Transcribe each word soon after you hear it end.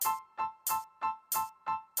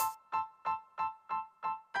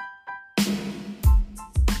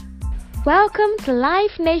Welcome to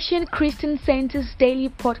Life Nation Christian Center's daily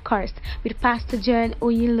podcast with Pastor John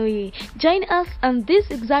Oyinloye. Join us on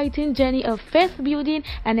this exciting journey of faith building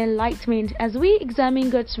and enlightenment as we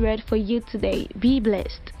examine God's word for you today. Be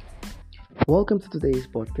blessed. Welcome to today's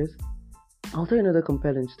podcast. I'll tell you another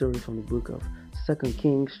compelling story from the book of 2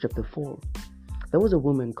 Kings chapter 4. There was a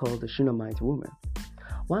woman called the Shunammite woman.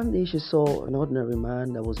 One day she saw an ordinary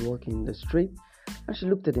man that was walking in the street, and she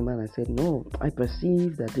looked at the man and said, "No, I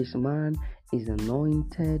perceive that this man is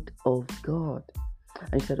anointed of God."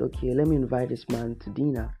 And she said, "Okay, let me invite this man to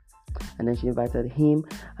dinner." And then she invited him,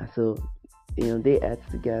 and so they ate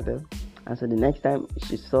together. And so the next time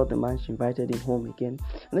she saw the man, she invited him home again.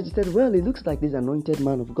 And then she said, "Well, it looks like this anointed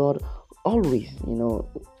man of God always,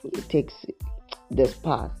 takes this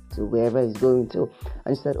path to wherever he's going to."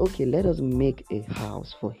 And she said, "Okay, let us make a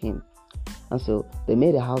house for him." And so they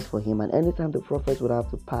made a house for him, and anytime the prophet would have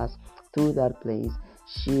to pass through that place,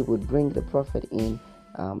 she would bring the prophet in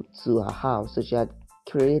to her house. So she had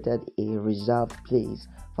created a reserved place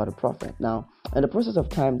for the prophet. Now, in the process of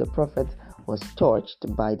time, the prophet was touched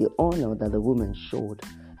by the honor that the woman showed.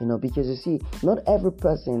 Because you see, not every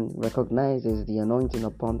person recognizes the anointing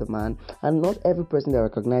upon the man, and not every person that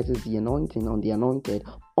recognizes the anointing on the anointed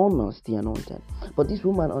honors the anointed. But this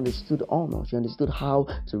woman understood honor. She understood how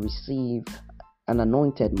to receive an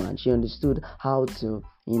anointed man. She understood how to,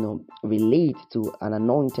 relate to an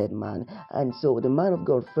anointed man. And so the man of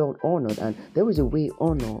God felt honored, and there is a way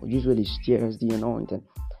honor usually steers the anointed.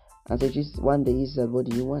 And so just one day he said, "What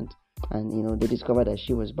do you want?" And they discovered that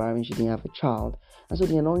she was barren, she didn't have a child. And so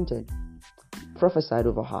the anointed prophesied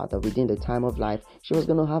over her that within the time of life she was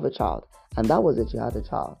going to have a child. And that was it, she had a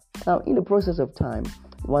child. Now, in the process of time,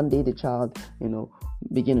 one day the child,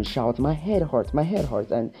 began to shout, my head hurts.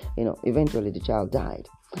 And, eventually the child died.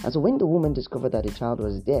 And so when the woman discovered that the child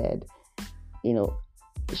was dead,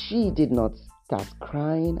 she did not start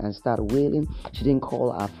crying and start wailing. She didn't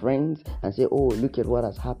call her friends and say, "Oh, look at what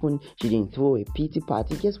has happened." She didn't throw a pity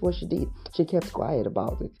party. Guess what she did? She kept quiet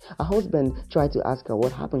about it. Her husband tried to ask her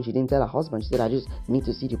what happened. She didn't tell her husband. She said, "I just need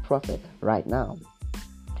to see the prophet right now."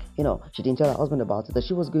 She didn't tell her husband about it. That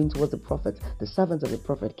she was going towards the prophet. The servants of the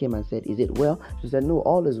prophet came and said, "Is it well?" She said, "No,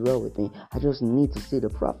 all is well with me. I just need to see the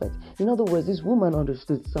prophet." In other words, this woman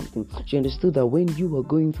understood something. She understood that when you are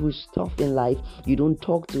going through stuff in life, you don't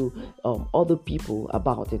talk to other people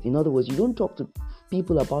about it. In other words, you don't talk to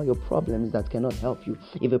people about your problems that cannot help you.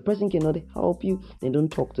 If a person cannot help you, then don't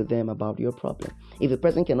talk to them about your problem. If a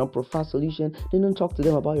person cannot provide solution, then don't talk to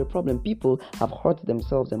them about your problem. People have hurt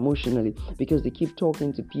themselves emotionally because they keep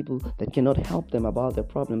talking to people that cannot help them about their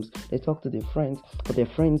problems. They talk to their friends, but their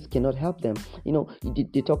friends cannot help them.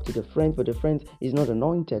 They talk to their friends, but their friends is not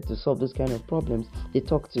anointed to solve those kind of problems. They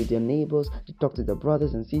talk to their neighbors, they talk to their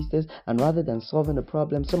brothers and sisters, and rather than solving the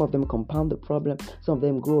problem, some of them compound the problem. Some of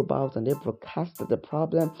them go about and they broadcast the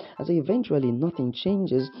problem, and so eventually nothing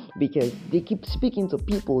changes because they keep speaking to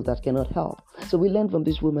people that cannot help. So we learn from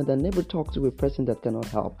this woman that never talk to a person that cannot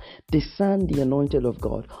help. Discern the anointed of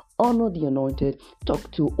God, honor the anointed,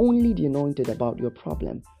 talk to only the anointed about your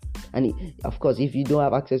problem. And of course, if you don't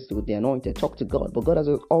have access to the anointed, talk to God. But God has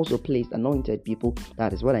also placed anointed people,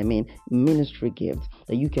 that is what I mean, ministry gifts,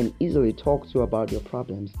 that you can easily talk to about your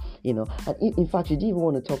problems. And in fact, she didn't even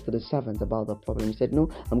want to talk to the servants about the problem. He said, "No,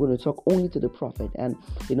 I'm going to talk only to the prophet." And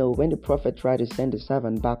when the prophet tried to send the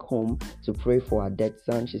servant back home to pray for her dead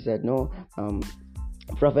son, she said, "No,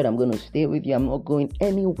 prophet, I'm going to stay with you. I'm not going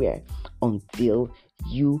anywhere until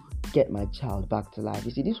you get my child back to life."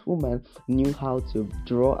 You see, this woman knew how to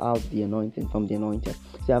draw out the anointing from the anointed.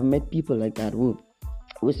 See, I've met people like that who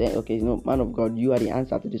say, "Okay, man of God, you are the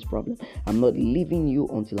answer to this problem. I'm not leaving you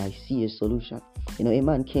until I see a solution." A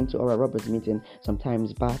man came to Oral Roberts' meeting some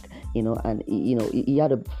times back, and he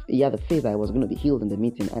had a faith that I was going to be healed in the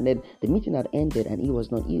meeting, and then the meeting had ended and he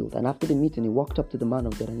was not healed. And after the meeting, he walked up to the man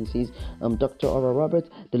of God and he says, "Dr. Oral Roberts,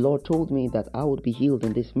 the Lord told me that I would be healed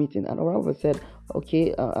in this meeting." And Oral Roberts said,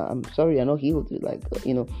 "Okay, I'm sorry, I'm not healed."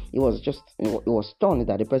 He was just, he was stunned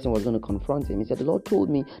that the person was going to confront him. He said, "The Lord told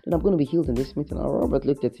me that I'm going to be healed in this meeting." And Oral Roberts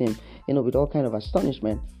looked at him, with all kind of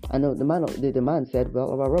astonishment. And the man said, "Well,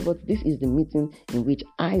 Oral Roberts, this is the meeting in which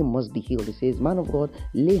I must be healed." He says, "Man of God,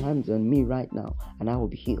 lay hands on me right now and I will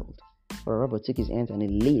be healed." Robert took his hands and he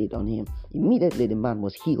laid on him. Immediately the man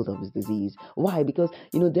was healed of his disease. Why? Because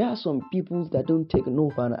there are some people that don't take no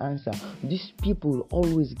for an answer. These people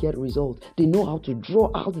always get results. They know how to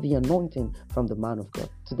draw out the anointing from the man of God.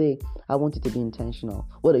 Today, I want you to be intentional.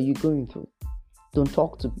 What are you going through? Don't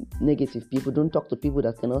talk to negative people. Don't talk to people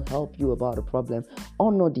that cannot help you about a problem.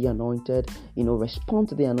 Honor the anointed. Respond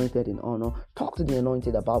to the anointed in honor. Talk to the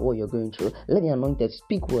anointed about what you're going through. Let the anointed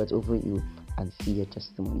speak words over you and see your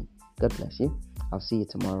testimony. God bless you. I'll see you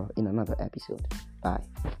tomorrow in another episode. Bye.